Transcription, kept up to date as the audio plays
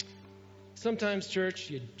sometimes, church,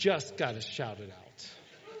 you just got to shout it out.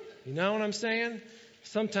 You know what I'm saying?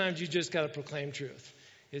 Sometimes you just got to proclaim truth.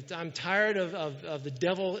 I'm tired of the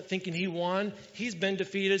devil thinking he won. He's been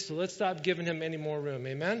defeated, so let's stop giving him any more room.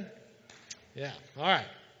 Amen? Yeah. All right.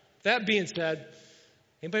 That being said,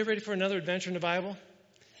 anybody ready for another adventure in the Bible?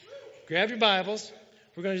 Grab your Bibles.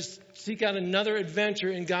 We're going to seek out another adventure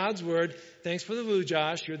in God's Word. Thanks for the woo,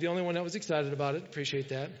 Josh. You're the only one that was excited about it. Appreciate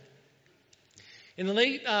that. In the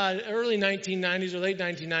early 1990s or late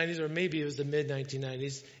 1990s, or maybe it was the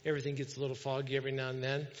mid-1990s, everything gets a little foggy every now and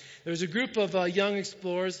then, there was a group of young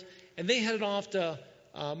explorers, and they headed off to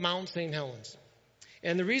Mount St. Helens.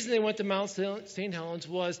 And the reason they went to Mount St. Helens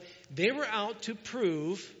was they were out to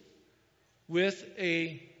prove with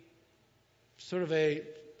a sort of a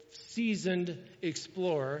seasoned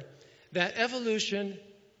explorer that evolution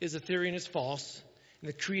is a theory and it's false, and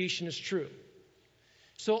that creation is true.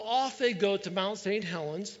 So off they go to Mount St.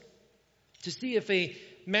 Helens to see if a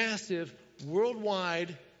massive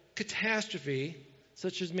worldwide catastrophe,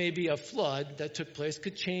 such as maybe a flood that took place,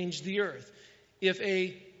 could change the earth. If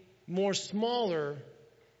a more smaller,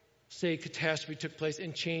 say, catastrophe took place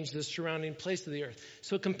and changed the surrounding place of the earth.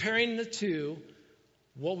 So comparing the two,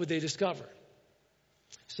 what would they discover?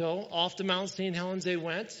 So off to Mount St. Helens they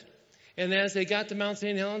went. And as they got to Mount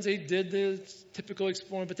St. Helens, they did the typical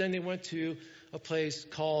exploring, but then they went to a place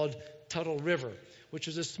called Tuttle River, which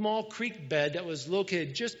was a small creek bed that was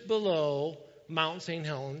located just below Mount St.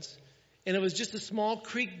 Helens. And it was just a small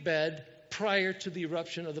creek bed prior to the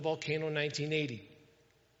eruption of the volcano in 1980.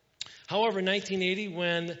 However, in 1980,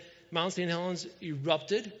 when Mount St. Helens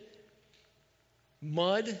erupted,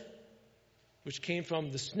 mud, which came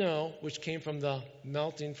from the snow, which came from the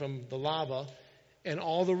melting from the lava, and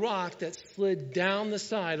all the rock that slid down the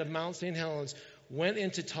side of Mount St. Helens went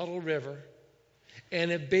into Tuttle River,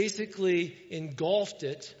 and it basically engulfed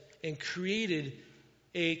it and created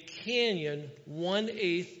a canyon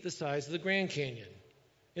 1/8 the size of the Grand Canyon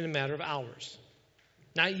in a matter of hours,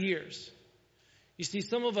 not years. You see,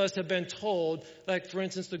 some of us have been told, like, for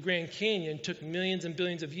instance, the Grand Canyon took millions and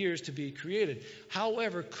billions of years to be created.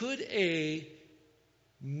 However, could a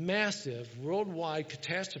massive worldwide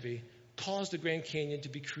catastrophe cause the Grand Canyon to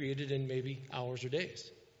be created in maybe hours or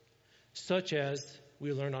days? Such as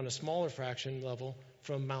we learned on a smaller fraction level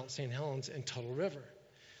from Mount St. Helens and Tuttle River.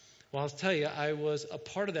 Well, I'll tell you, I was a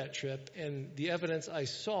part of that trip, and the evidence I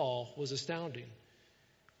saw was astounding.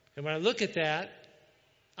 And when I look at that,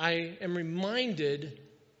 I am reminded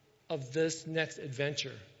of this next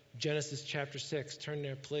adventure, Genesis chapter 6. Turn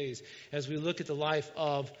there, please, as we look at the life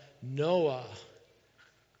of Noah.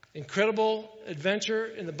 Incredible adventure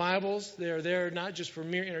in the Bibles. They are there not just for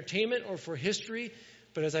mere entertainment or for history,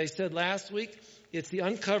 but as I said last week, it's the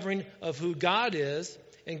uncovering of who God is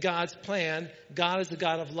and God's plan. God is the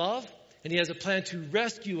God of love, and He has a plan to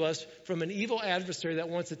rescue us from an evil adversary that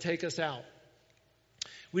wants to take us out.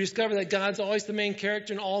 We discover that God's always the main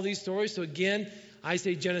character in all these stories. So again, I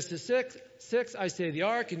say Genesis 6, I say the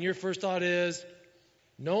ark, and your first thought is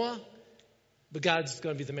Noah. But God's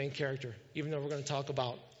going to be the main character, even though we're going to talk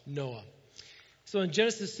about Noah. So in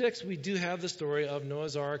Genesis 6, we do have the story of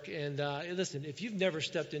Noah's Ark. And listen, if you've never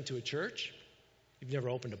stepped into a church, you've never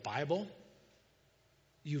opened a Bible,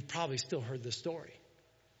 you've probably still heard this story.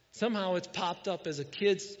 Somehow it's popped up as a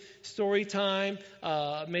kid's story time.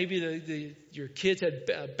 Maybe your kids had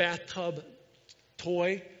a bathtub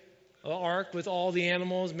toy ark with all the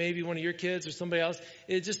animals, maybe one of your kids or somebody else.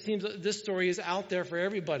 It just seems that this story is out there for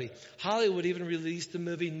everybody. Hollywood even released the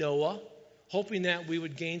movie Noah, hoping that we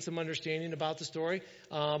would gain some understanding about the story.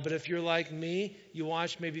 But if you're like me, you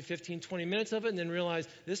watch maybe 15, 20 minutes of it and then realize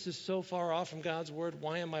this is so far off from God's Word.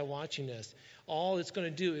 Why am I watching this? All it's going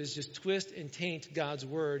to do is just twist and taint God's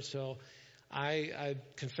Word. So I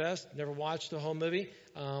confess, never watched the whole movie.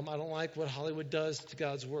 I don't like what Hollywood does to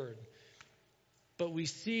God's Word. But we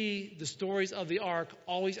see the stories of the ark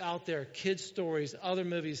always out there, kids' stories, other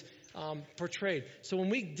movies portrayed. So when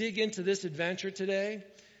we dig into this adventure today,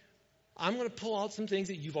 I'm going to pull out some things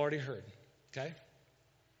that you've already heard, okay?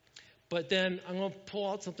 But then I'm going to pull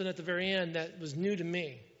out something at the very end that was new to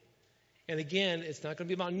me. And again, it's not going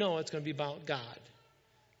to be about Noah, it's going to be about God.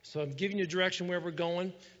 So I'm giving you direction where we're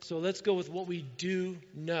going. So let's go with what we do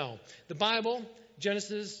know. The Bible,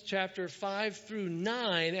 Genesis chapter 5 through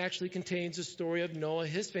 9, actually contains the story of Noah,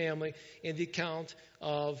 his family, and the account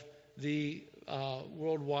of the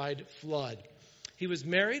worldwide flood. He was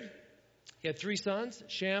married. He had 3 sons,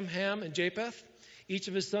 Shem, Ham, and Japheth. Each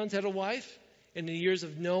of his sons had a wife. In the years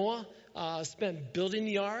of Noah, spent building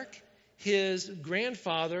the ark. His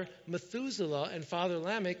grandfather, Methuselah, and father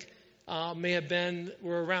Lamech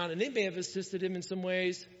were around, and they may have assisted him in some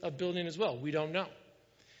ways of building as well. We don't know.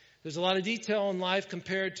 There's a lot of detail in life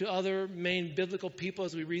compared to other main biblical people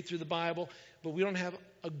as we read through the Bible, but we don't have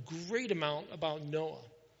a great amount about Noah.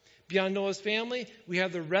 Beyond Noah's family, we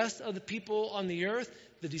have the rest of the people on the earth,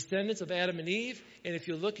 the descendants of Adam and Eve. And if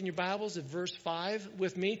you look in your Bibles at verse 5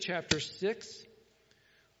 with me, chapter 6,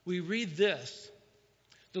 we read this.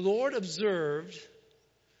 The Lord observed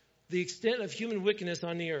the extent of human wickedness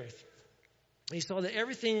on the earth. He saw that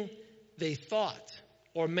everything they thought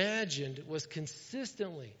or imagined was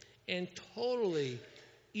consistently and totally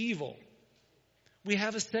evil. We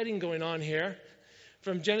have a setting going on here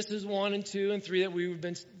from Genesis 1 and 2 and 3 that we've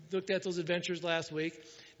been looked at those adventures last week.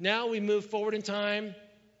 Now we move forward in time,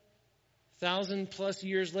 1,000+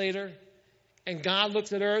 years later, and God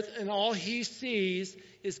looks at earth and all he sees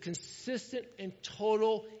is consistent and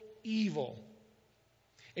total evil.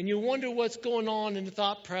 And you wonder what's going on in the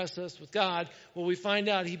thought process with God. Well, we find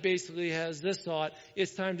out he basically has this thought.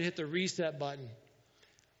 It's time to hit the reset button.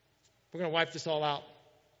 We're going to wipe this all out.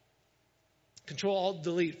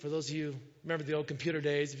 Control-Alt-Delete for those of you remember the old computer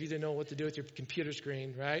days. If you didn't know what to do with your computer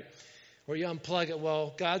screen, right? Or you unplug it.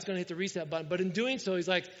 Well, God's going to hit the reset button. But in doing so, he's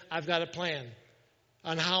like, I've got a plan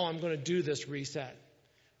on how I'm going to do this reset.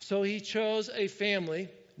 So he chose a family,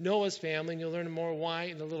 Noah's family, and you'll learn more why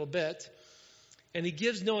in a little bit. And he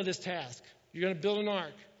gives Noah this task. You're going to build an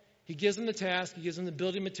ark. He gives him the task. He gives him the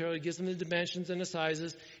building material. He gives him the dimensions and the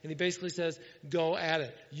sizes. And he basically says, go at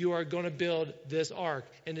it. You are going to build this ark.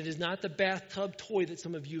 And it is not the bathtub toy that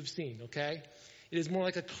some of you have seen, okay? It is more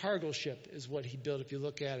like a cargo ship is what he built if you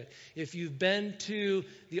look at it. If you've been to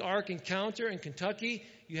the Ark Encounter in Kentucky,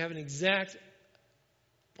 you have an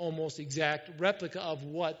almost exact replica of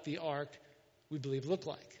what the ark, we believe, looked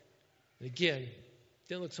like. And again, it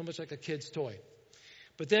didn't look so much like a kid's toy.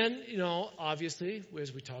 But then, obviously,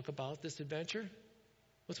 as we talk about this adventure,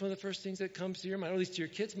 what's one of the first things that comes to your mind, or at least to your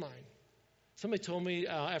kid's mind? Somebody told me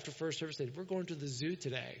after first service, they said, we're going to the zoo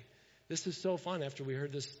today. This is so fun after we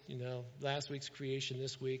heard this, last week's creation,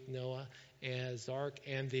 this week, Noah and his ark,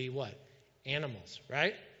 and the what? Animals,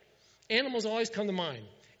 right? Animals always come to mind.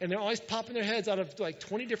 And they're always popping their heads out of like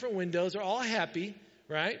 20 different windows. They're all happy,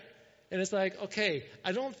 right? And it's like, okay,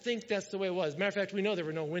 I don't think that's the way it was. Matter of fact, we know there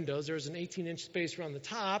were no windows. There was an 18-inch space around the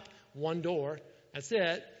top, one door. That's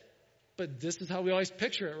it. But this is how we always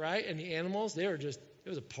picture it, right? And the animals, it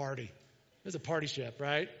was a party. It was a party ship,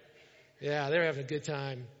 right? Yeah, they were having a good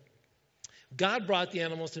time. God brought the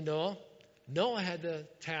animals to Noah. Noah had the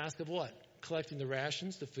task of what? Collecting the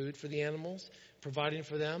rations, the food for the animals, providing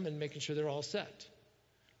for them, and making sure they're all set.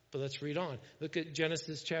 But let's read on. Look at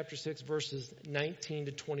Genesis chapter 6, verses 19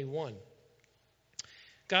 to 21.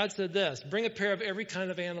 God said this, bring a pair of every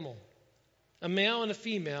kind of animal, a male and a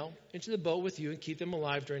female, into the boat with you and keep them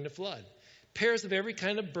alive during the flood. Pairs of every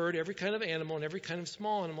kind of bird, every kind of animal, and every kind of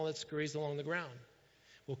small animal that scurries along the ground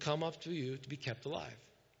will come up to you to be kept alive.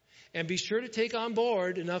 And be sure to take on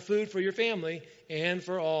board enough food for your family and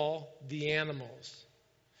for all the animals.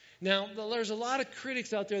 Now, there's a lot of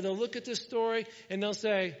critics out there. They'll look at this story and they'll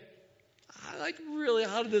say, really,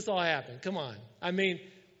 how did this all happen? Come on. I mean,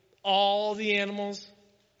 all the animals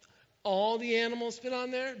fit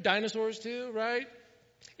on there? Dinosaurs too, right?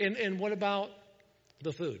 And what about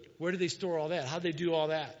the food? Where do they store all that? How do they do all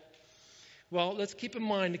that? Well, let's keep in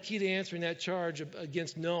mind the key to answering that charge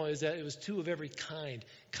against Noah is that it was two of every kind.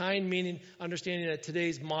 Kind meaning understanding that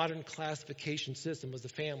today's modern classification system was the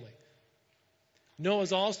family. Noah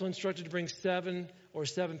was also instructed to bring seven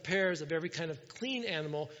pairs of every kind of clean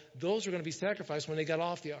animal. Those were going to be sacrificed when they got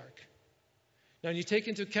off the ark. Now, when you take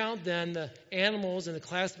into account then the animals and the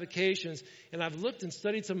classifications, and I've looked and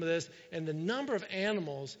studied some of this, and the number of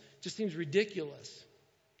animals just seems ridiculous.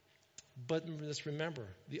 But let's remember,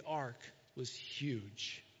 the ark was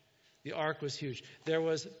huge. The ark was huge. There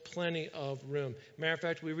was plenty of room. Matter of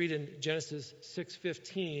fact, we read in Genesis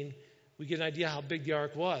 6:15, we get an idea how big the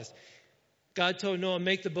ark was. God told Noah,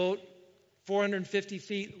 make the boat 450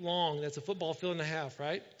 feet long. That's a football field and a half,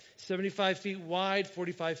 right? 75 feet wide,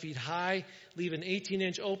 45 feet high. Leave an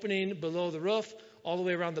 18-inch opening below the roof all the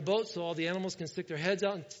way around the boat so all the animals can stick their heads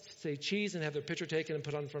out and say cheese and have their picture taken and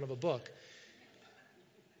put on in front of a book.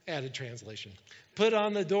 Added translation. Put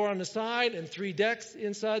on the door on the side and 3 decks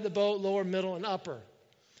inside the boat, lower, middle, and upper.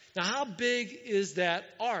 Now, how big is that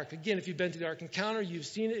ark? Again, if you've been to the Ark Encounter, you've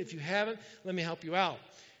seen it. If you haven't, let me help you out.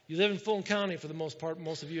 You live in Fulton County for the most part.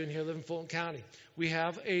 Most of you in here live in Fulton County. We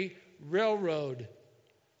have a railroad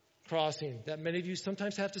crossing that many of you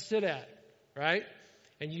sometimes have to sit at, right?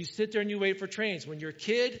 And you sit there and you wait for trains. When you're a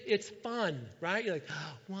kid, it's fun, right? You're like,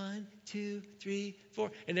 1, 2, 3,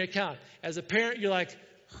 4, and they count. As a parent, you're like,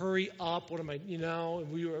 hurry up. What am I,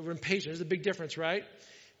 we're impatient. There's a big difference, right?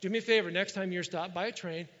 Do me a favor. Next time you're stopped by a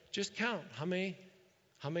train, just count how many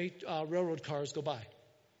railroad cars go by.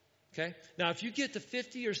 Okay? Now, if you get to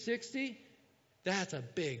 50 or 60, that's a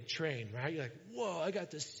big train, right? You're like, whoa, I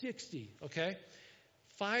got to 60. Okay?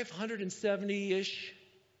 570-ish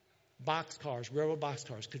railroad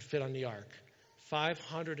boxcars could fit on the ark.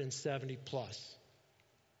 570 plus.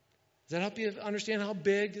 Does that help you understand how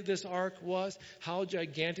big this ark was? How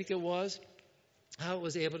gigantic it was? How it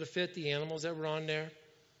was able to fit the animals that were on there?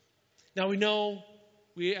 Now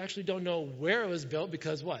we actually don't know where it was built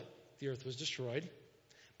because what? The earth was destroyed.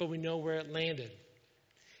 But we know where it landed.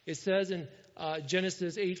 It says in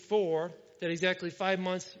Genesis 8:4 that exactly 5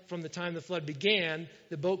 months from the time the flood began,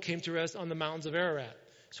 the boat came to rest on the mountains of Ararat.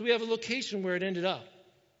 So we have a location where it ended up.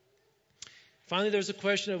 Finally, there's a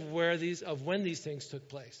question of when these things took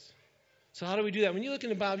place. So how do we do that? When you look in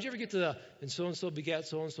the Bible, do you ever get to and so-and-so begat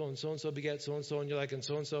so-and-so, and so-and-so begat so-and-so, and you're like, and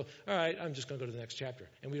so-and-so, all right, I'm just going to go to the next chapter.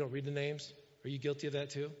 And we don't read the names? Are you guilty of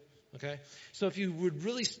that too? Okay? So if you would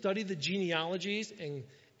really study the genealogies and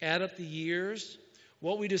add up the years,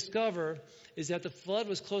 what we discover is that the flood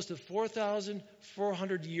was close to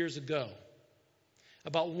 4,400 years ago.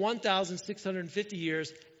 About 1,650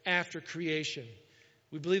 years after creation.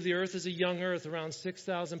 We believe the earth is a young earth, around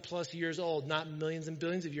 6,000 plus years old, not millions and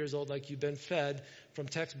billions of years old like you've been fed from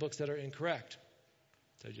textbooks that are incorrect.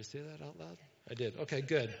 Did I just say that out loud? I did. Okay,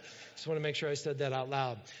 good. Just want to make sure I said that out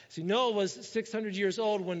loud. See, Noah was 600 years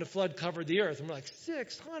old when the flood covered the earth. And we're like,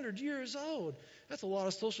 600 years old? That's a lot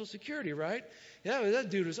of Social Security, right? Yeah, that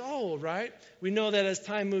dude was old, right? We know that as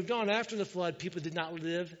time moved on after the flood, people did not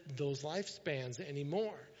live those lifespans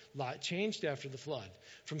anymore. A lot changed after the flood.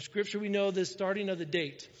 From Scripture, we know the starting of the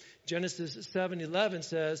date. Genesis 7:11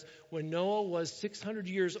 says, when Noah was 600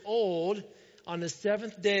 years old, on the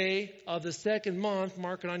 7th day of the 2nd month,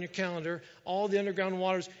 mark it on your calendar, all the underground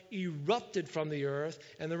waters erupted from the earth,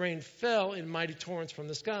 and the rain fell in mighty torrents from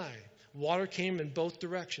the sky. Water came in both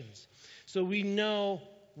directions. So we know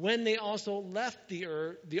when they also left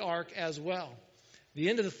the ark as well. The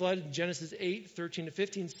end of the flood, Genesis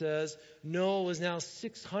 8:13-15 says, Noah was now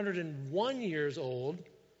 601 years old.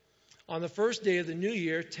 On the first day of the new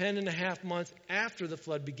year, 10.5 months after the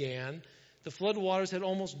flood began, the flood waters had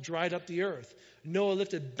almost dried up the earth. Noah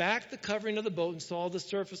lifted back the covering of the boat and saw the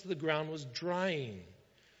surface of the ground was drying.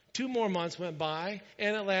 2 more months went by,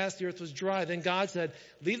 and at last the earth was dry. Then God said,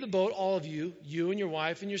 leave the boat, all of you, you and your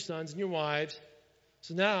wife and your sons and your wives.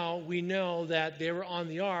 So now we know that they were on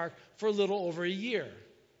the ark for a little over a year.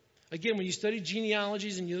 Again, when you study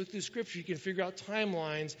genealogies and you look through Scripture, you can figure out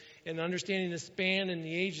timelines and understanding the span and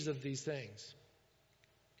the ages of these things.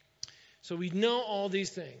 So we know all these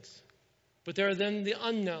things. But there are then the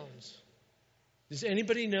unknowns. Does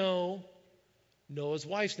anybody know Noah's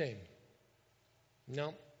wife's name?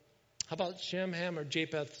 No. How about Shem, Ham, or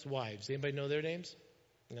Japheth's wives? Anybody know their names?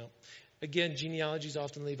 No. Again, genealogies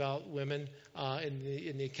often leave out women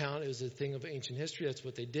in the account. It was a thing of ancient history. That's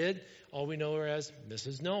what they did. All we know her as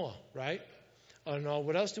Mrs. Noah, right? And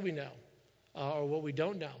what else do we know? Or what we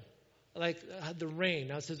don't know? Like the rain.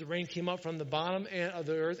 Now it says the rain came up from the bottom of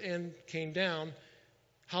the earth and came down.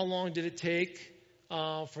 How long did it take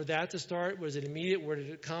for that to start? Was it immediate? Where did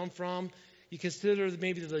it come from? You consider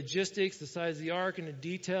maybe the logistics, the size of the ark, and the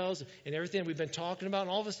details, and everything we've been talking about, and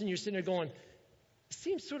all of a sudden you're sitting there going, it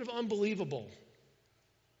seems sort of unbelievable.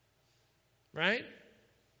 Right?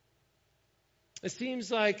 It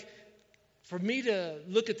seems like for me to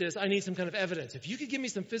look at this, I need some kind of evidence. If you could give me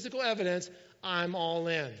some physical evidence, I'm all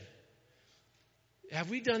in. Have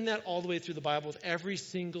we done that all the way through the Bible with every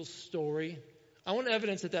single story? I want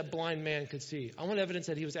evidence that blind man could see. I want evidence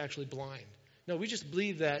that he was actually blind. No, we just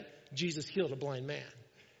believe that Jesus healed a blind man.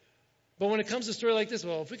 But when it comes to a story like this,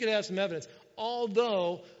 well, if we could have some evidence,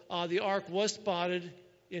 although the ark was spotted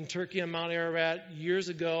in Turkey on Mount Ararat years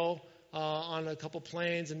ago on a couple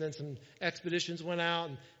planes, and then some expeditions went out,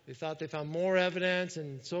 and they thought they found more evidence,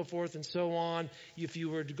 and so forth and so on. If you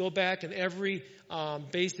were to go back in every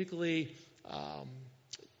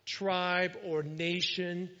tribe or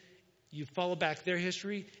nation, you follow back their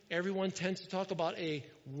history, everyone tends to talk about a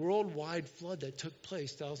worldwide flood that took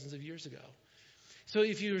place thousands of years ago. So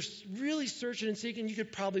if you're really searching and seeking, you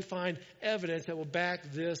could probably find evidence that will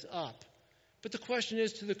back this up. But the question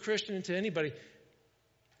is to the Christian and to anybody,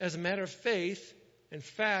 as a matter of faith and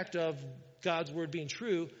fact of God's word being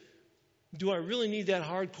true, do I really need that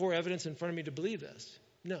hardcore evidence in front of me to believe this?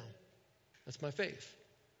 No. That's my faith.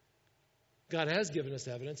 God has given us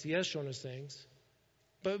evidence. He has shown us things.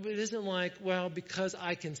 But it isn't like, well, because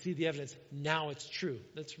I can see the evidence, now it's true.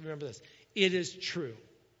 Let's remember this. It is true.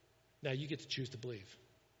 Now you get to choose to believe.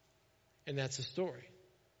 And that's the story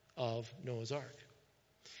of Noah's Ark.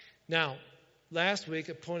 Now, last week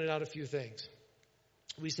I pointed out a few things.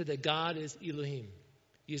 We said that God is Elohim.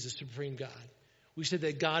 He is the supreme God. We said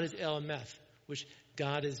that God is Elameth, which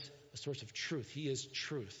God is a source of truth. He is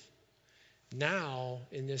truth. Now,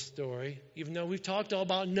 in this story, even though we've talked all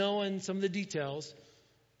about Noah and some of the details,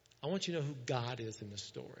 I want you to know who God is in this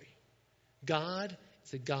story. God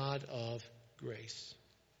is a God of grace.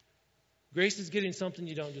 Grace is getting something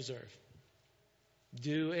you don't deserve.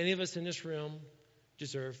 Do any of us in this room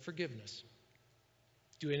deserve forgiveness?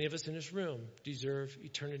 Do any of us in this room deserve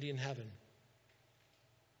eternity in heaven?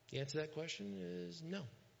 The answer to that question is no.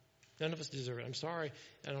 None of us deserve it. I'm sorry.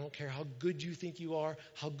 I don't care how good you think you are,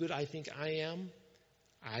 how good I think I am.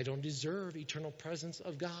 I don't deserve eternal presence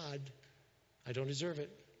of God. I don't deserve it.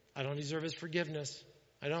 I don't deserve his forgiveness.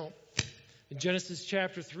 I don't. In Genesis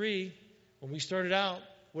chapter 3, when we started out,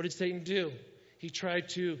 what did Satan do? He tried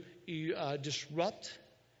to disrupt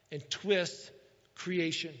and twist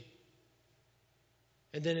creation.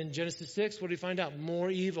 And then in Genesis 6, what do we find out? More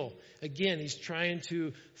evil. Again, he's trying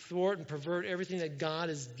to thwart and pervert everything that God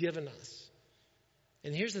has given us.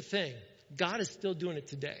 And here's the thing. God is still doing it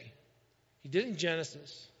today. He did in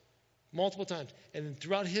Genesis multiple times. And then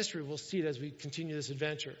throughout history, we'll see it as we continue this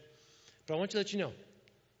adventure. But I want to let you know,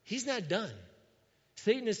 he's not done.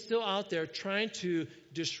 Satan is still out there trying to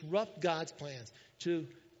disrupt God's plans, to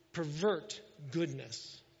pervert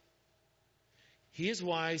goodness. He is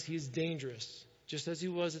wise. He is dangerous. Just as he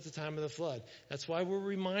was at the time of the flood. That's why we're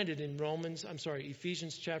reminded in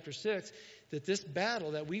Ephesians chapter 6, that this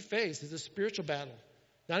battle that we face is a spiritual battle.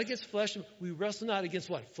 Not against flesh. We wrestle not against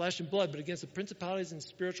what? Flesh and blood, but against the principalities and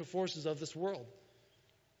spiritual forces of this world.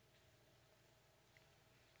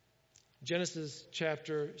 Genesis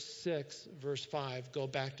chapter 6, verse 5, go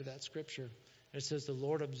back to that scripture. And it says, the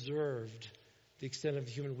Lord observed the extent of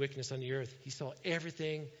human wickedness on the earth. He saw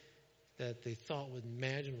everything that they thought would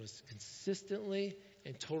imagine was consistently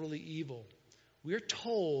and totally evil. We're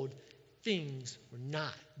told things were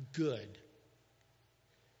not good.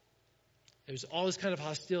 There's all this kind of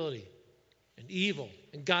hostility and evil,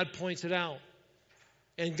 and God points it out.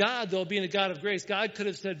 And God, though, being a God of grace, God could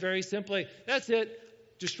have said very simply, that's it,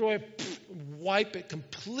 destroy, wipe it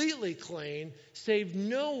completely clean, save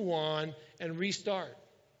no one, and restart.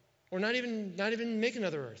 Or not even make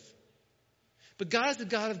another earth. But God is the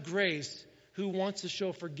God of grace who wants to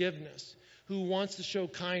show forgiveness, who wants to show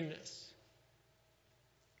kindness.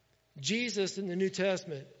 Jesus in the New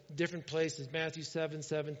Testament, different places, Matthew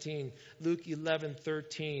 7:17, Luke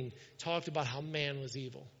 11:13, talked about how man was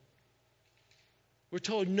evil. We're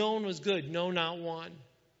told no one was good, no, not one.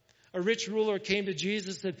 A rich ruler came to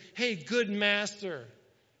Jesus and said, hey, good master.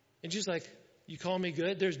 And Jesus like, you call me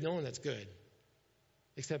good? There's no one that's good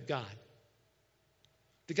except God.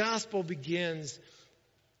 The gospel begins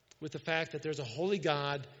with the fact that there's a holy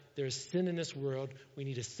God, there's sin in this world, we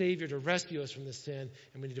need a Savior to rescue us from the sin,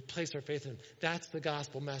 and we need to place our faith in Him. That's the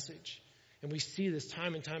gospel message. And we see this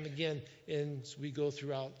time and time again as we go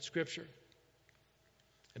throughout Scripture.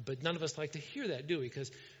 But none of us like to hear that, do we? Because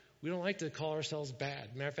we don't like to call ourselves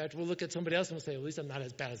bad. Matter of fact, we'll look at somebody else and we'll say, at least I'm not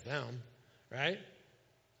as bad as them, right?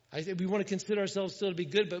 We want to consider ourselves still to be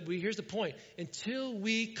good, but here's the point. Until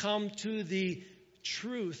we come to the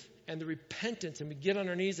truth and the repentance and we get on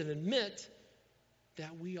our knees and admit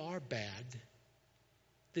that we are bad,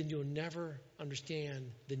 then you'll never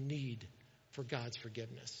understand the need for God's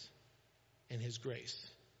forgiveness and His grace.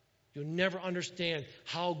 You'll never understand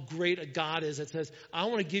how great a God is that says, I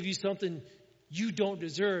want to give you something you don't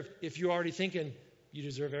deserve, if you're already thinking you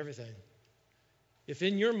deserve everything. If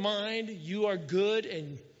in your mind you are good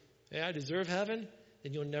and I deserve heaven,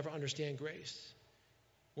 then you'll never understand grace.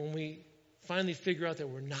 When we finally figure out that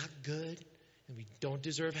we're not good and we don't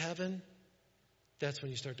deserve heaven, that's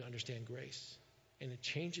when you start to understand grace. And it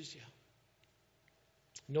changes you.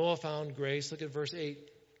 Noah found grace. Look at verse 8.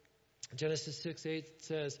 Genesis 6:8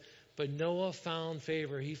 says, but Noah found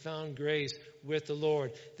favor. He found grace with the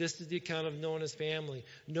Lord. This is the account of Noah and his family.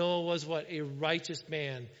 Noah was what? A righteous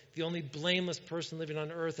man. The only blameless person living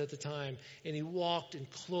on earth at the time. And he walked in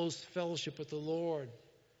close fellowship with the Lord.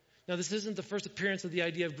 Now, this isn't the first appearance of the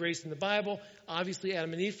idea of grace in the Bible. Obviously,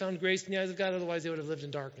 Adam and Eve found grace in the eyes of God. Otherwise, they would have lived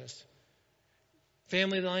in darkness.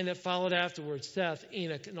 Family line that followed afterwards, Seth,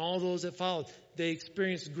 Enoch, and all those that followed, they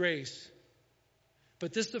experienced grace.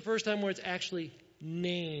 But this is the first time where it's actually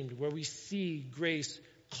named, where we see grace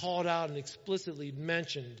called out and explicitly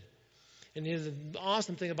mentioned. And the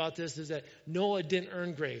awesome thing about this is that Noah didn't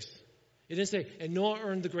earn grace. It didn't say, and Noah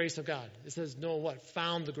earned the grace of God. It says Noah what?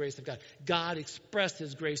 Found the grace of God. God expressed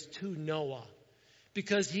His grace to Noah.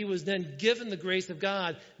 because he was then given the grace of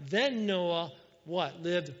God. Then Noah, what?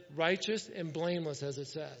 Lived righteous and blameless, as it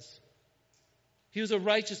says. He was a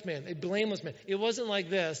righteous man, a blameless man. It wasn't like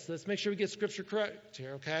this. Let's make sure we get Scripture correct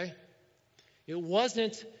here, okay? It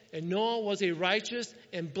wasn't, and Noah was a righteous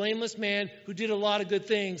and blameless man who did a lot of good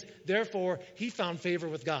things. Therefore, he found favor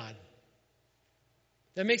with God.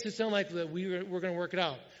 That makes it sound like that we're going to work it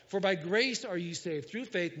out. For by grace are you saved, through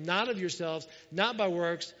faith, not of yourselves, not by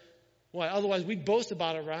works. Why? Otherwise, we'd boast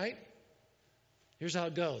about it, right? Here's how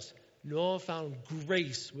it goes. Noah found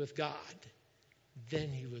grace with God. Then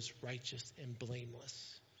he was righteous and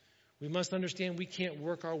blameless. We must understand we can't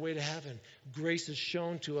work our way to heaven. Grace is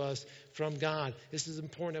shown to us from God. This is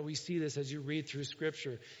important that we see this as you read through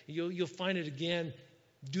Scripture. You'll find it again,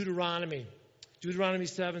 Deuteronomy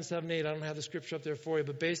 7, 8. I don't have the Scripture up there for you,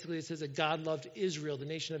 but basically it says that God loved Israel, the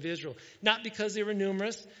nation of Israel. Not because they were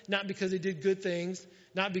numerous, not because they did good things,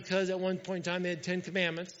 not because at one point in time they had 10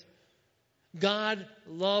 commandments. God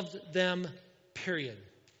loved them, period.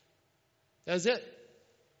 That was it.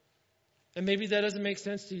 And maybe that doesn't make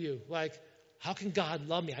sense to you. Like, how can God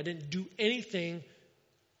love me? I didn't do anything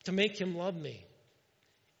to make him love me.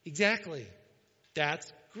 Exactly.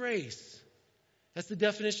 That's grace. That's the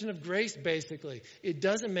definition of grace, basically. It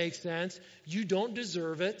doesn't make sense. You don't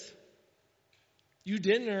deserve it. You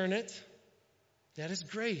didn't earn it. That is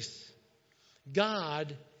grace.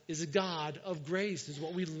 God is a God of grace, is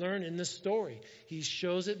what we learn in this story. He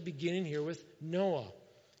shows it beginning here with Noah.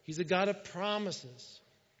 He's a God of promises.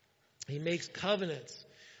 He makes covenants.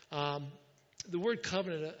 The word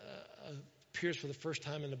covenant appears for the first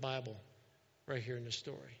time in the Bible right here in this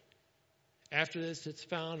story. After this, it's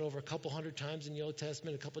found over a couple hundred times in the Old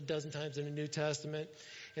Testament, a couple dozen times in the New Testament.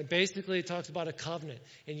 And basically it talks about a covenant.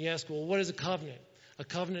 And you ask, well, what is a covenant? A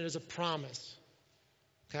covenant is a promise.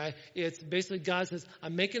 Okay? It's basically God says,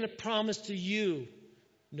 I'm making a promise to you,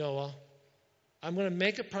 Noah. I'm going to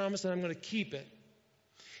make a promise and I'm going to keep it.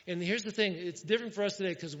 And here's the thing. It's different for us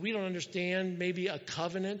today because we don't understand maybe a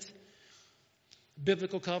covenant,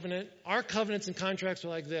 biblical covenant. Our covenants and contracts are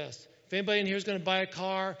like this. If anybody in here is going to buy a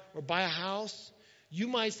car or buy a house, you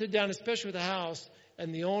might sit down, especially with a house,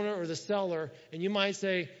 and the owner or the seller, and you might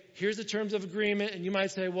say, here's the terms of agreement. And you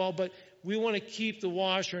might say, well, but we want to keep the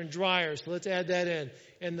washer and dryer, so let's add that in.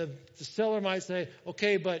 And the seller might say,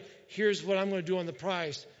 okay, but here's what I'm going to do on the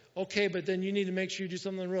price. Okay, but then you need to make sure you do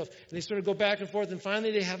something on the roof. And they sort of go back and forth, and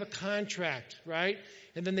finally they have a contract, right?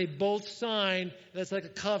 And then they both sign. That's like a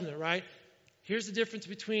covenant, right? Here's the difference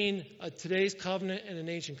between today's covenant and an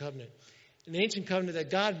ancient covenant. An ancient covenant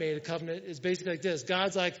that God made, a covenant, is basically like this.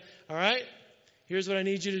 God's like, all right, here's what I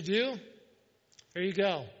need you to do. Here you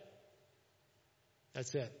go.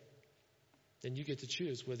 That's it. Then you get to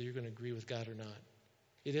choose whether you're going to agree with God or not.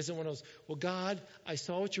 It isn't one of those, well, God, I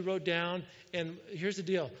saw what you wrote down, and here's the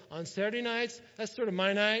deal. On Saturday nights, that's sort of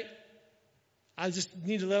my night. I just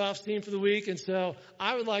need to let off steam for the week, and so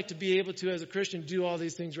I would like to be able to, as a Christian, do all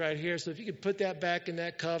these things right here. So if you could put that back in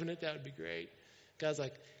that covenant, that would be great. God's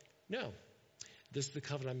like, no, this is the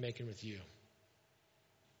covenant I'm making with you.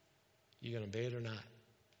 You going to obey it or not?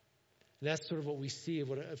 And that's sort of what we see,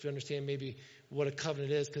 if you understand maybe what a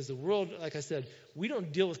covenant is, because the world, like I said, we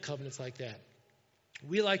don't deal with covenants like that.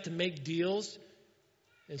 We like to make deals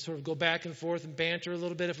and sort of go back and forth and banter a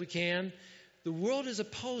little bit if we can. The world is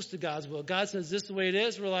opposed to God's will. God says this is the way it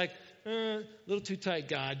is. We're like, a little too tight,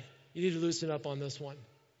 God. You need to loosen up on this one.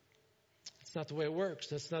 It's not the way it works.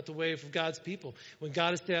 That's not the way for God's people. When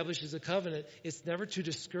God establishes a covenant, it's never to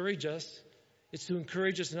discourage us. It's to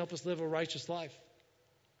encourage us and help us live a righteous life.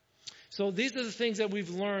 So these are the things that we've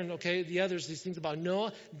learned, okay? These things about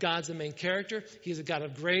Noah. God's the main character. He is a God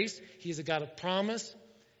of grace. He is a God of promise.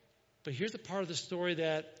 But here's the part of the story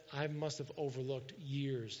that I must have overlooked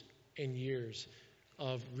years and years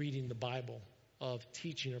of reading the Bible, of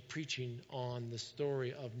teaching or preaching on the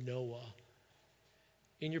story of Noah.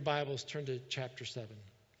 In your Bibles, turn to chapter 7.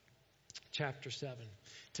 Chapter 7.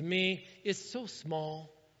 To me, it's so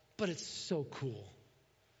small, but it's so cool.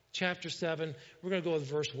 Chapter 7, we're going to go with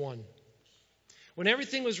verse 1. When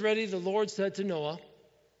everything was ready, the Lord said to Noah,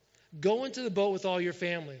 go into the boat with all your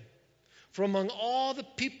family. For among all the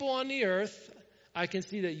people on the earth, I can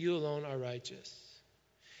see that you alone are righteous.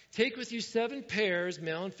 Take with you 7 pairs,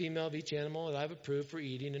 male and female, of each animal that I've approved for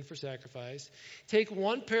eating and for sacrifice. Take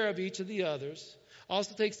 1 pair of each of the others.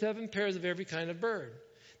 Also take 7 pairs of every kind of bird.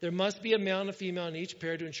 There must be a male and a female in each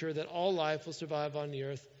pair to ensure that all life will survive on the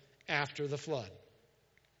earth after the flood.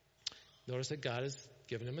 Notice that God has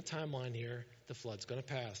given him a timeline here. The flood's going to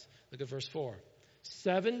pass. Look at verse 4.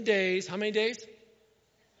 7 days. How many days?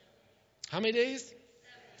 How many days?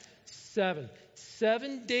 7.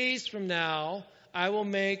 7 days from now, I will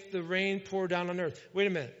make the rain pour down on earth. Wait a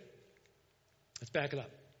minute. Let's back it up.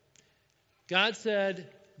 God said,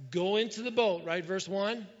 go into the boat, right? Verse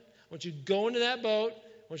 1. I want you to go into that boat.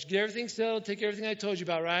 I want you to get everything settled, take everything I told you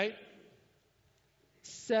about, right?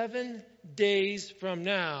 7 days from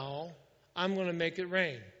now, I'm going to make it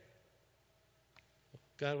rain.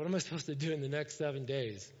 God, what am I supposed to do in the next 7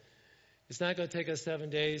 days? It's not going to take us 7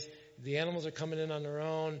 days. The animals are coming in on their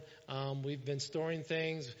own. We've been storing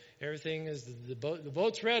things. Everything is, the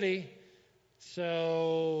boat's ready.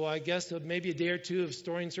 So I guess maybe a day or two of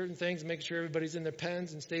storing certain things, making sure everybody's in their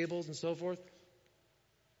pens and stables and so forth.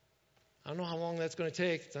 I don't know how long that's going to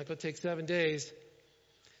take. It's not going to take 7 days.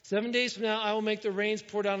 7 days from now, I will make the rains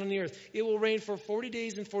pour down on the earth. It will rain for 40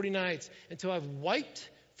 days and 40 nights until I've wiped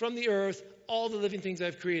from the earth all the living things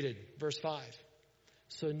I've created. Verse 5.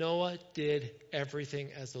 So Noah did everything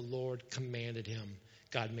as the Lord commanded him.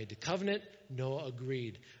 God made the covenant. Noah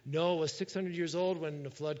agreed. Noah was 600 years old when the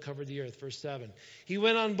flood covered the earth. Verse 7. He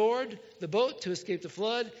went on board the boat to escape the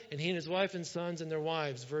flood, and he and his wife and sons and their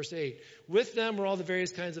wives. Verse 8. With them were all the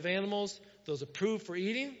various kinds of animals, those approved for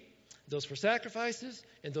eating, those for sacrifices,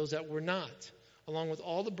 and those that were not, along with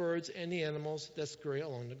all the birds and the animals that scurry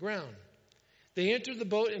along the ground. They entered the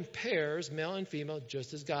boat in pairs, male and female,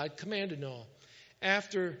 just as God commanded Noah.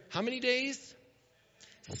 After how many days?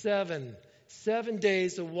 7. 7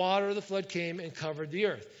 days, the water of the flood came and covered the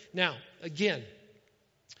earth. Now, again,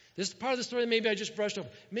 this is part of the story that maybe I just brushed over.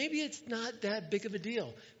 Maybe it's not that big of a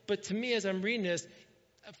deal. But to me, as I'm reading this,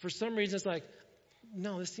 for some reason, it's like,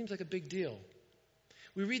 no, this seems like a big deal.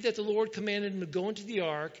 We read that the Lord commanded him to go into the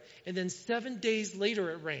ark, and then 7 days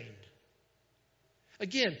later it rained.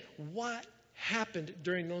 Again, what happened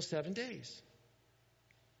during those 7 days?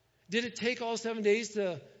 Did it take all 7 days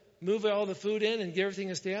to move all the food in and get everything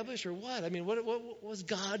established, or what? I mean, what was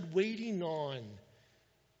God waiting on?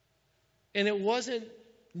 And it wasn't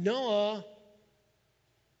Noah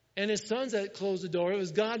and his sons that closed the door. It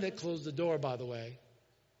was God that closed the door, by the way.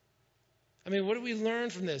 I mean, what do we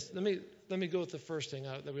learn from this? Let me go with the first thing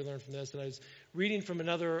that we learned from this. And I was reading from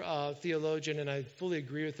another theologian, and I fully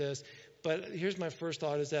agree with this. But here's my first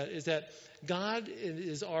thought: is that God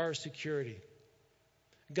is our security.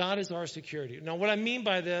 God is our security. Now, what I mean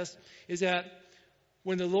by this is that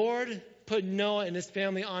when the Lord put Noah and his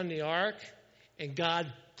family on the ark, and God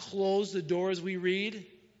closed the door, as we read,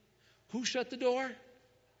 who shut the door?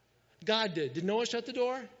 God did. Did Noah shut the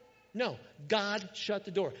door? No. God shut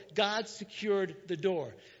the door. God secured the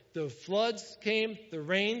door. The floods came, the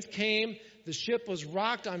rains came, the ship was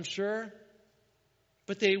rocked, I'm sure,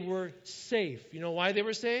 but they were safe. You know why they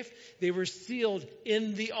were safe? They were sealed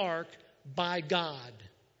in the ark by God.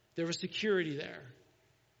 There was security there.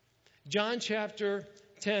 John chapter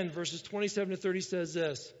 10, verses 27 to 30 says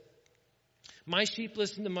this. My sheep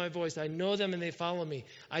listen to my voice. I know them and they follow me.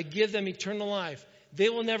 I give them eternal life. They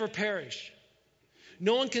will never perish.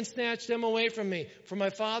 No one can snatch them away from me. For my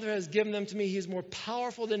Father has given them to me. He is more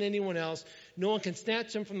powerful than anyone else. No one can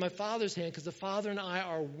snatch them from my Father's hand, because the Father and I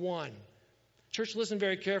are one. Church, listen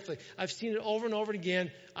very carefully. I've seen it over and over again.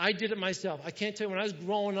 I did it myself. I can't tell you, when I was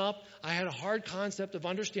growing up, I had a hard concept of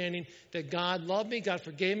understanding that God loved me, God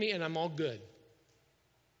forgave me, and I'm all good.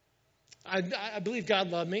 I believe God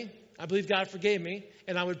loved me. I believe God forgave me.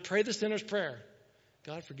 And I would pray the sinner's prayer.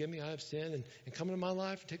 God, forgive me, I have sinned, and come into my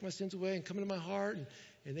life and take my sins away and come into my heart,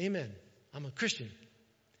 and amen. I'm a Christian.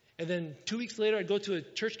 And then 2 weeks later, I'd go to a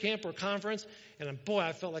church camp or a conference, and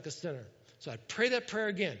I felt like a sinner. So I'd pray that prayer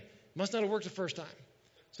again. Must not have worked the first time.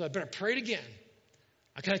 So I better pray it again.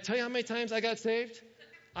 Can I tell you how many times I got saved?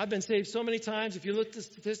 I've been saved so many times. If you look at the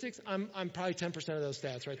statistics, I'm probably 10% of those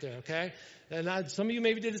stats right there, okay? And some of you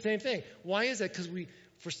maybe did the same thing. Why is that? Because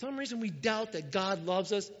for some reason, we doubt that God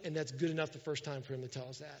loves us, and that's good enough the first time for him to tell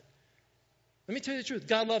us that. Let me tell you the truth.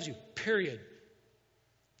 God loves you, period.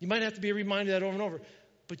 You might have to be reminded of that over and over,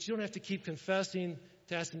 but you don't have to keep confessing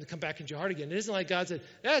to ask him to come back into your heart again. It isn't like God said,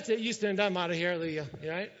 that's it, you sinned, I'm out of here, Leah,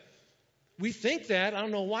 right? We think that. I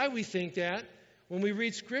don't know why we think that. When we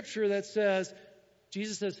read scripture that says,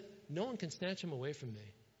 Jesus says, no one can snatch them away from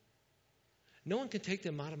me. No one can take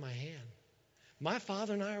them out of my hand. My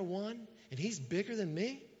Father and I are one, and he's bigger than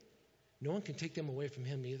me. No one can take them away from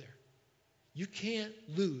him either. You can't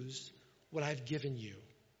lose what I've given you.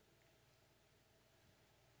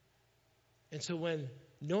 And so when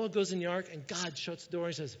Noah goes in the ark and God shuts the door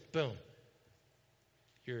and says, boom,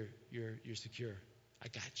 you're secure. I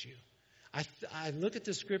got you. I look at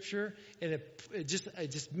the scripture, and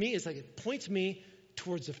it points me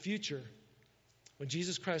towards the future when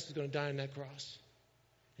Jesus Christ was going to die on that cross.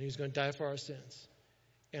 And he was going to die for our sins.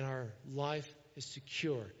 And our life is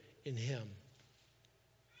secure in him.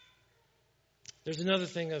 There's another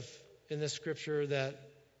thing in this scripture that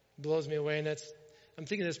blows me away, and I'm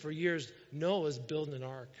thinking this for years. Noah was building an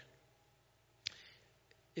ark.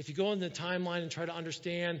 If you go in the timeline and try to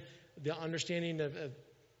understand the understanding of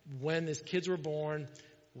when his kids were born,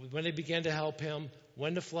 when they began to help him,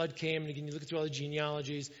 when the flood came, and again, you look through all the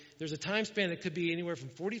genealogies, there's a time span that could be anywhere from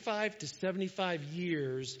 45 to 75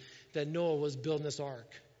 years that Noah was building this ark.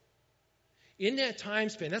 In that time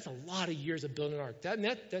span, that's a lot of years of building an ark.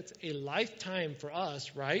 That's a lifetime for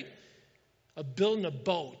us, right? Of building a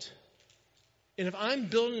boat. And if I'm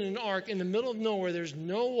building an ark in the middle of nowhere, there's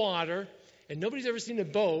no water, and nobody's ever seen a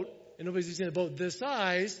boat, and nobody's ever seen a boat this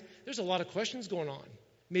size, there's a lot of questions going on.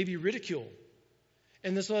 Maybe ridicule.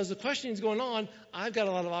 And so as the questioning is going on, I've got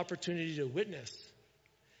a lot of opportunity to witness.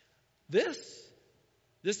 This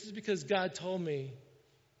is because God told me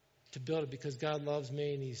to build it, because God loves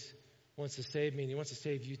me and He wants to save me, and He wants to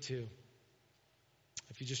save you too.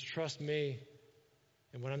 If you just trust me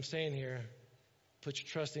and what I'm saying here, put your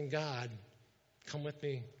trust in God, come with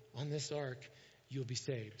me on this ark, you'll be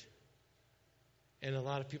saved. And a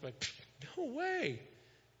lot of people are like, no way.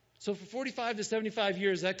 So for 45 to 75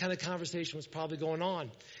 years, that kind of conversation was probably going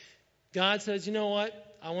on. God says, you know what?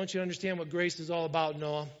 I want you to understand what grace is all about,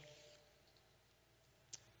 Noah.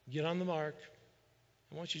 Get on the mark.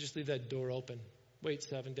 I want you to just leave that door open. Wait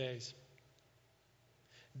 7 days.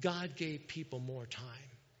 God gave people more time.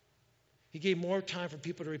 He gave more time for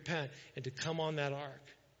people to repent and to come on that ark.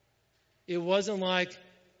 It wasn't like,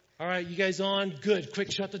 all right, you guys on? Good.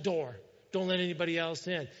 Quick, shut the door. Don't let anybody else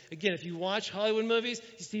in. Again, if you watch Hollywood movies,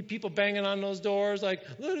 you see people banging on those doors like,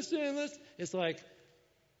 let us in, It's like,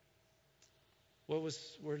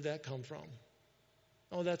 where did that come from?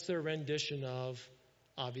 Oh, that's their rendition of,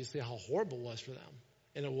 obviously, how horrible it was for them.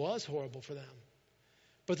 And it was horrible for them.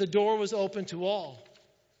 But the door was open to all.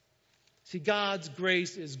 See, God's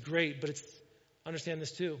grace is great, but understand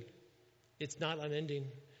this too. It's not unending.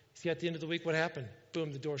 See, at the end of the week, what happened?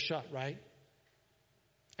 Boom, the door shut, right?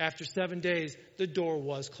 After 7 days, the door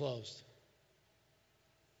was closed.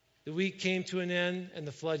 The week came to an end and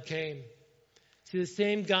the flood came. See, the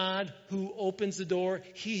same God who opens the door,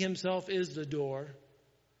 He Himself is the door.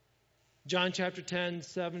 John chapter 10,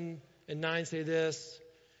 7 and 9 say this.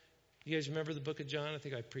 You guys remember the book of John? I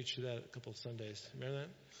think I preached that a couple of Sundays. Remember that?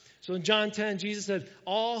 So in John 10, Jesus said,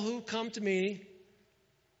 all who come to me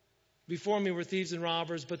before me were thieves and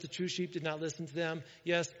robbers, but the true sheep did not listen to them.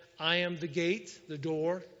 Yes, I am the gate, the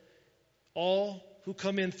door. All who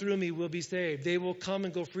come in through me will be saved. They will come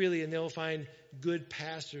and go freely, and they will find good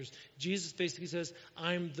pastures. Jesus basically says,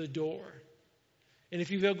 I'm the door. And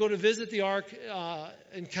if you go to visit the Ark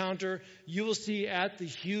encounter, you will see at the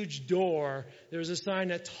huge door, there's a sign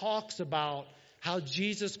that talks about how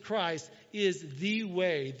Jesus Christ is the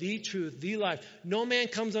way, the truth, the life. No man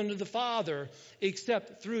comes unto the Father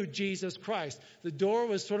except through Jesus Christ. The door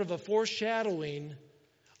was sort of a foreshadowing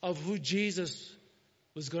of who Jesus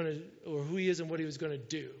was going to, or who He is and what He was going to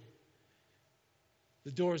do.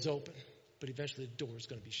 The door is open, but eventually the door is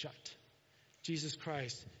going to be shut. Jesus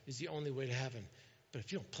Christ is the only way to heaven. But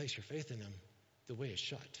if you don't place your faith in Him, the way is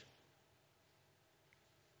shut.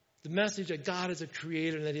 The message that God is a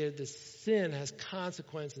creator and that the sin has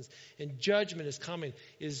consequences and judgment is coming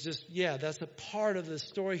is just, that's a part of the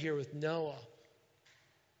story here with Noah.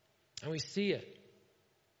 And we see it.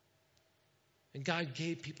 And God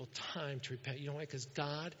gave people time to repent. You know why? Because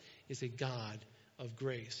God is a God of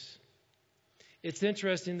grace. It's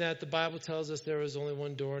interesting that the Bible tells us there was only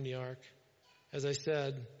one door in the ark. As I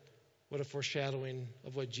said, what a foreshadowing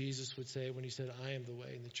of what Jesus would say when He said, I am the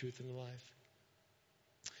way and the truth and the life.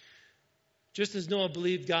 Just as Noah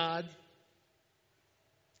believed God,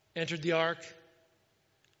 entered the ark,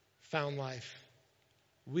 found life,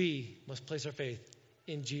 we must place our faith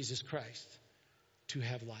in Jesus Christ to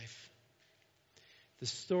have life. The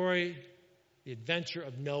story, the adventure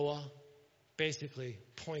of Noah basically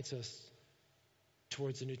points us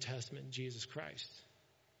towards the New Testament, Jesus Christ,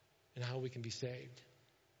 and how we can be saved.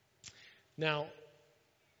 Now,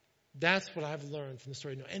 that's what I've learned from the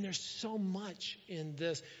story of Noah. And there's so much in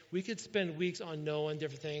this. We could spend weeks on Noah and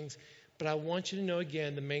different things, but I want you to know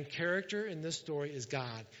again, the main character in this story is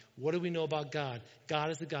God. What do we know about God? God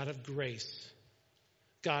is the God of grace.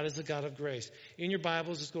 God is the God of grace. In your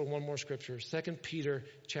Bibles, let's go to one more scripture. 2 Peter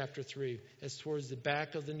chapter 3. It's towards the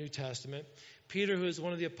back of the New Testament. Peter, who is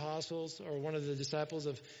one of the apostles or one of the disciples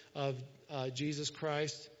of Jesus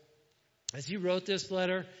Christ, as he wrote this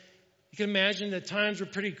letter, you can imagine that times were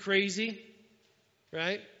pretty crazy,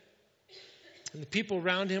 right? And the people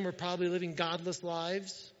around him were probably living godless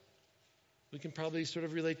lives. We can probably sort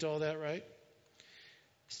of relate to all that, right?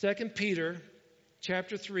 2 Peter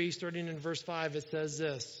chapter 3, starting in verse 5, it says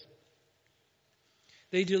this.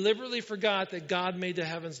 They deliberately forgot that God made the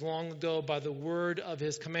heavens long ago by the word of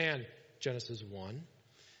his command, Genesis 1.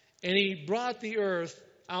 And he brought the earth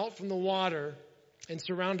out from the water and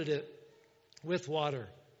surrounded it with water,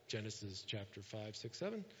 Genesis chapter 5, 6,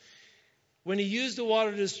 7. When he used the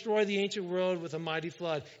water to destroy the ancient world with a mighty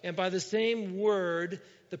flood. And by the same word,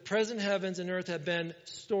 the present heavens and earth have been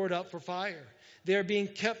stored up for fire. They are being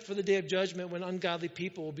kept for the day of judgment when ungodly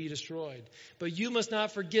people will be destroyed. But you must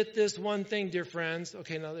not forget this one thing, dear friends.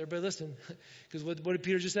 Okay, now everybody listen. Because what did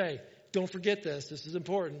Peter just say? Don't forget this. This is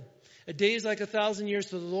important. A day is like 1,000 years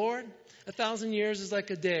to the Lord. 1,000 years is like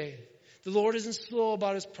a day. The Lord isn't slow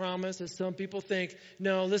about his promise, as some people think.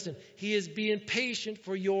 No, listen, he is being patient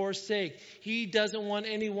for your sake. He doesn't want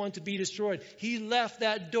anyone to be destroyed. He left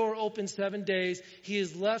that door open 7 days. He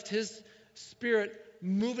has left his Spirit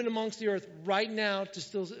moving amongst the earth right now to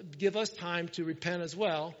still give us time to repent as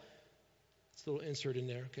well. It's a little insert in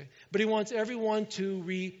there, okay? But he wants everyone to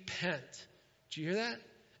repent. Do you hear that?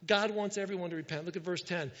 God wants everyone to repent. Look at verse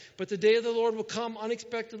 10. But the day of the Lord will come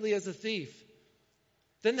unexpectedly as a thief.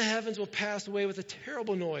 Then the heavens will pass away with a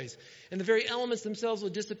terrible noise, and the very elements themselves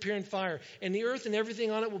will disappear in fire, and the earth and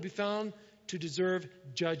everything on it will be found to deserve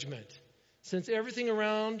judgment. Since everything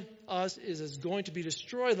around us is going to be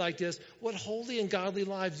destroyed like this, what holy and godly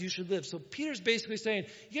lives you should live. So Peter's basically saying,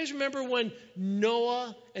 you guys remember when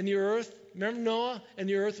Noah and the earth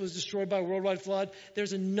was destroyed by a worldwide flood?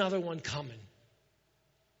 There's another one coming.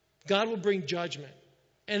 God will bring judgment,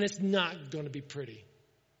 and it's not going to be pretty.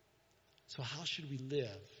 So how should we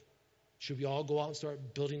live? Should we all go out and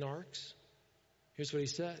start building arks? Here's what he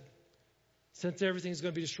said. Since everything's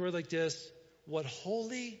going to be destroyed like this, what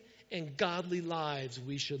holy and godly lives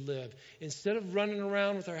we should live. Instead of running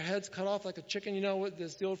around with our heads cut off like a chicken, you know what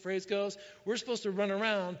the old phrase goes? We're supposed to run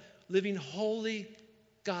around living holy,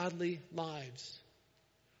 godly lives.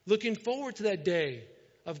 Looking forward to that day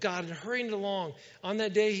of God and hurrying it along. On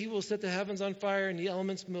that day, he will set the heavens on fire and the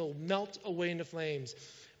elements will melt away into flames.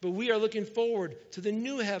 But we are looking forward to the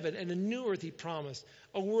new heaven and the new earth he promised,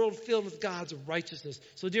 a world filled with God's righteousness.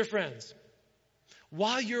 So, dear friends,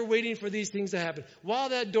 while you're waiting for these things to happen, while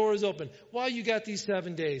that door is open, while you got these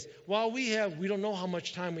 7 days, while we don't know how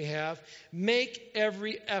much time we have, make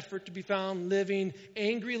every effort to be found living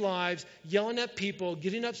angry lives, yelling at people,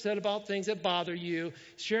 getting upset about things that bother you,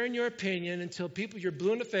 sharing your opinion until you're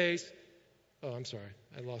blue in the face. Oh, I'm sorry.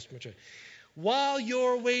 I lost my train. While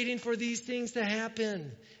you're waiting for these things to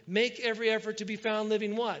happen, make every effort to be found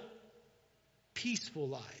living what? Peaceful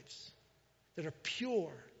lives that are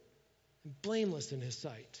pure and blameless in his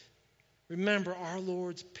sight. Remember, our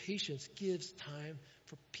Lord's patience gives time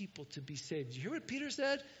for people to be saved. Did you hear what Peter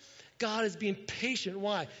said? God is being patient.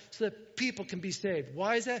 Why? So that people can be saved.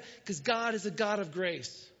 Why is that? Because God is a God of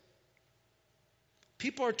grace.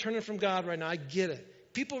 People are turning from God right now. I get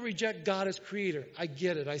it. People reject God as creator. I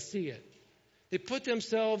get it. I see it. They put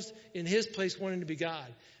themselves in his place wanting to be God.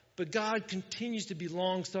 But God continues to be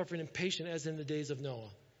long-suffering and patient as in the days of Noah.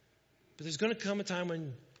 But there's going to come a time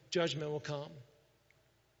when judgment will come.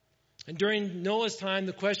 And during Noah's time,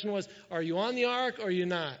 the question was, are you on the ark or are you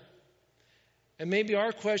not? And maybe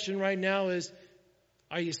our question right now is,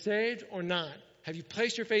 are you saved or not? Have you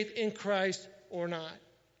placed your faith in Christ or not?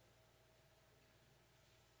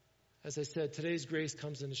 As I said, today's grace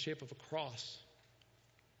comes in the shape of a cross.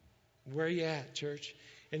 Where are you at, church?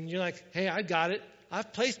 And you're like, hey, I got it.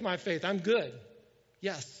 I've placed my faith. I'm good.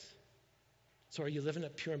 Yes. So are you living a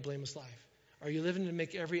pure and blameless life? Are you living to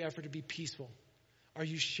make every effort to be peaceful? Are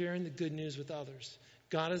you sharing the good news with others?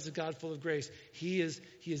 God is a God full of grace. He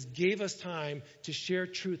has gave us time to share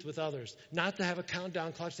truth with others, not to have a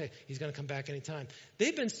countdown clock to say, he's going to come back anytime.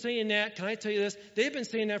 They've been saying that. Can I tell you this? They've been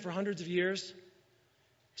saying that for hundreds of years.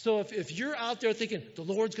 So if you're out there thinking, the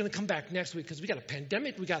Lord's going to come back next week because we got a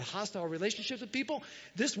pandemic, we got hostile relationships with people,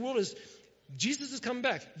 Jesus is coming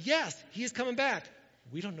back. Yes, he is coming back.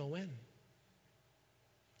 We don't know when.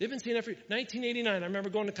 They've been saying that for 1989. I remember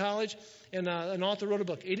going to college and an author wrote a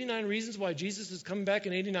book, 89 Reasons Why Jesus is Coming Back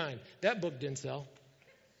in 89. That book didn't sell.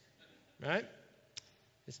 Right?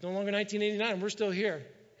 It's no longer 1989. We're still here.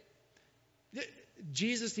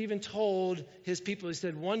 Jesus even told his people, he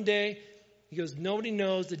said, one day, he goes, nobody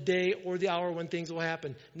knows the day or the hour when things will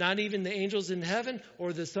happen. Not even the angels in heaven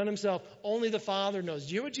or the Son himself. Only the Father knows.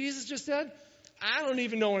 Do you hear what Jesus just said? I don't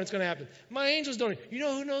even know when it's going to happen. My angels don't. You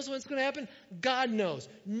know who knows when it's going to happen? God knows.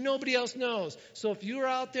 Nobody else knows. So if you're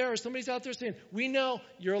out there or somebody's out there saying, we know,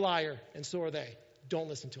 you're a liar, and so are they. Don't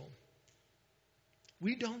listen to them.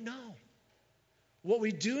 We don't know. What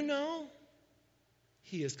we do know,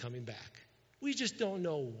 he is coming back. We just don't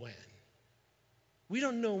know when. We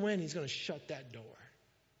don't know when he's going to shut that door.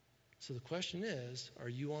 So the question is, are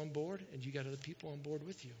you on board? And you got other people on board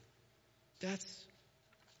with you. That's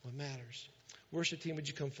what matters. Worship team, would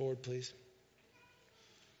you come forward, please?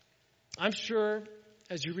 I'm sure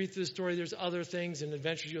as you read through the story, there's other things and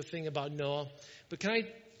adventures you'll think about Noah. But can I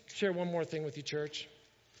share one more thing with you, church?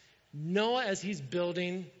 Noah, as he's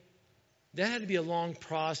building, that had to be a long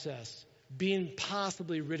process, being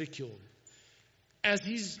possibly ridiculed. As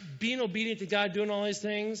he's being obedient to God, doing all these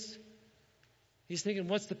things, he's thinking,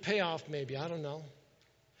 what's the payoff maybe? I don't know.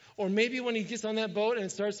 Or maybe when he gets on that boat and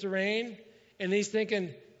it starts to rain, and he's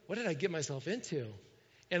thinking, what did I get myself into?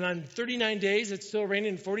 And on 39 days, it's still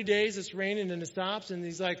raining. In 40 days, it's raining, and it stops. And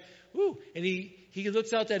he's like, whoo. And he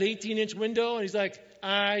looks out that 18-inch window, and he's like,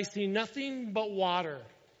 I see nothing but water.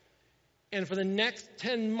 And for the next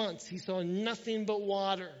 10 months, he saw nothing but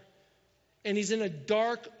water. And he's in a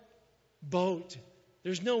dark boat.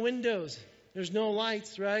 There's no windows. There's no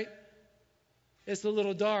lights, right? It's a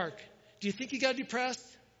little dark. Do you think he got depressed?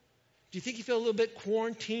 Do you think he felt a little bit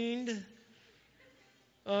quarantined?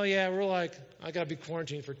 Oh, yeah, we're like, I got to be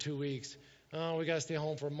quarantined for 2 weeks. Oh, we got to stay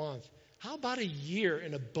home for a month. How about a year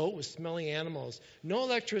in a boat with smelly animals? No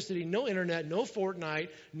electricity, no internet, no Fortnite,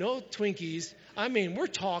 no Twinkies. I mean, we're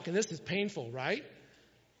talking, this is painful, right?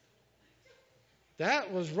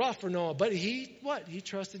 That was rough for Noah, but he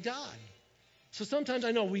trusted God. So sometimes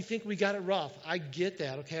I know we think we got it rough. I get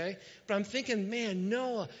that, okay? But I'm thinking, man,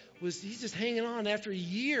 Noah, he's just hanging on. After a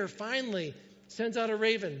year, finally, sends out a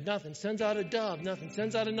raven, nothing. Sends out a dove, nothing.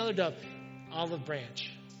 Sends out another dove. Olive branch.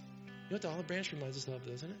 You know what the olive branch reminds us of,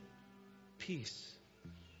 doesn't it? Peace.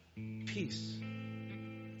 Peace.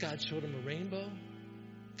 God showed him a rainbow.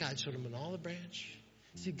 God showed him an olive branch.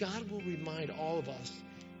 See, God will remind all of us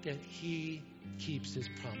that he keeps his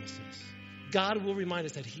promises. God will remind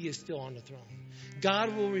us that he is still on the throne.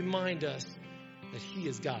 God will remind us that he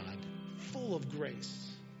is God, full of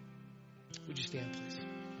grace. Would you stand, please?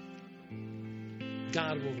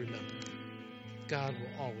 God will remember. God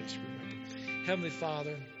will always remember. Heavenly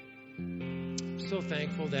Father, I'm so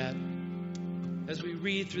thankful that as we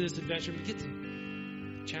read through this adventure, we get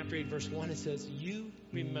to chapter 8, verse 1, it says, you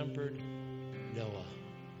remembered Noah,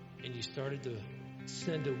 and you started to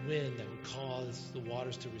send a wind that would cause the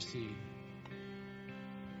waters to recede.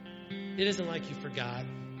 It isn't like you forgot.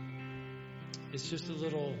 It's just a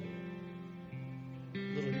little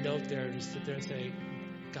note there to sit there and say,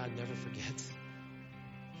 God never forgets.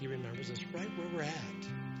 He remembers us right where we're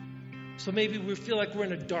at. So maybe we feel like we're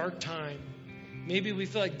in a dark time. Maybe we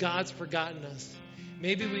feel like God's forgotten us.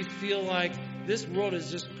 Maybe we feel like this world is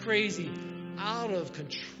just crazy, out of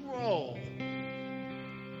control.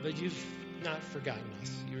 But you've not forgotten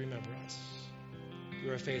us. You remember us.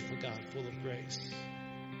 You're a faithful God, full of grace.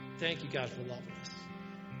 Thank you, God, for loving us.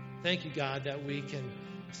 Thank you, God, that we can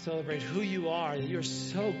celebrate who you are, that you're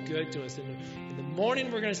so good to us. In the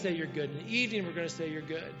morning, we're going to say you're good. In the evening, we're going to say you're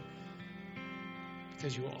good.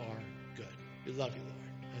 Because you are good. We love you, Lord.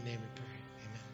 In the name of